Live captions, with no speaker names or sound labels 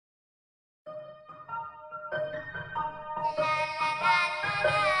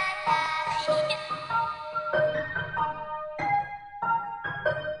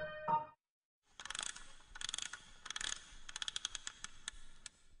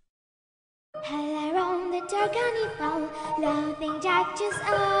winter carnival. Laughing Jack just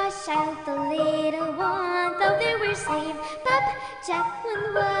a child, the little one thought they were safe. Pop Jack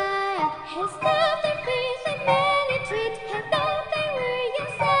went wild, his laughter face like many treats. He thought they were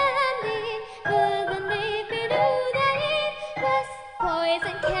young Sandy, but then they knew that it was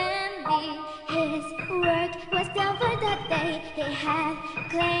poison candy. His work was done for that day. He had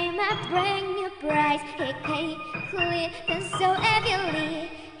claimed a brand new prize. He calculated them so heavily.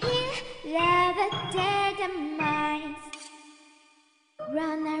 He never dared the mice.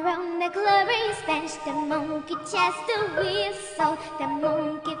 Run around the glorious bench, the monkey chased the whistle. The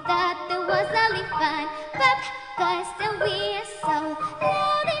monkey thought it was only fun. Pop goes the whistle.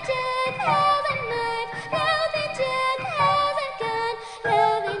 Louding Jack has a knife. Louding Jack has a gun.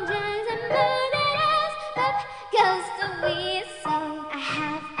 Louding Jack's a murderous. Pop goes the whistle. I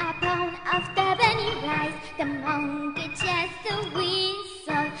have a pound of the penny rice. The monkey chased the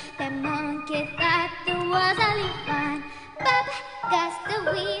whistle. The monkey thought it was only fun. Pop goes the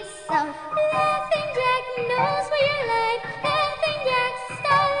whistle. Laughing Jack knows where you live. Laughing Jack's a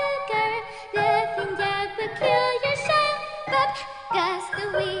stalker. Laughing Jack will kill your child. Pop goes the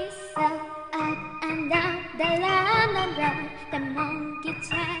whistle. Up and down the London road, the monkey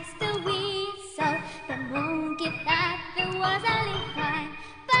chased the whistle. The monkey thought it was only fun.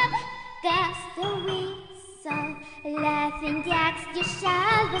 Pop goes the whistle. Laughing Jack's your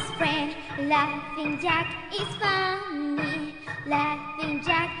childhood friend. Laughing Jack is funny. Laughing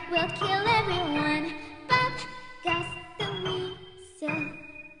Jack will kill everyone. Pop goes the whistle.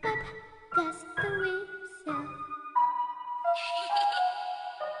 Pop goes the whistle.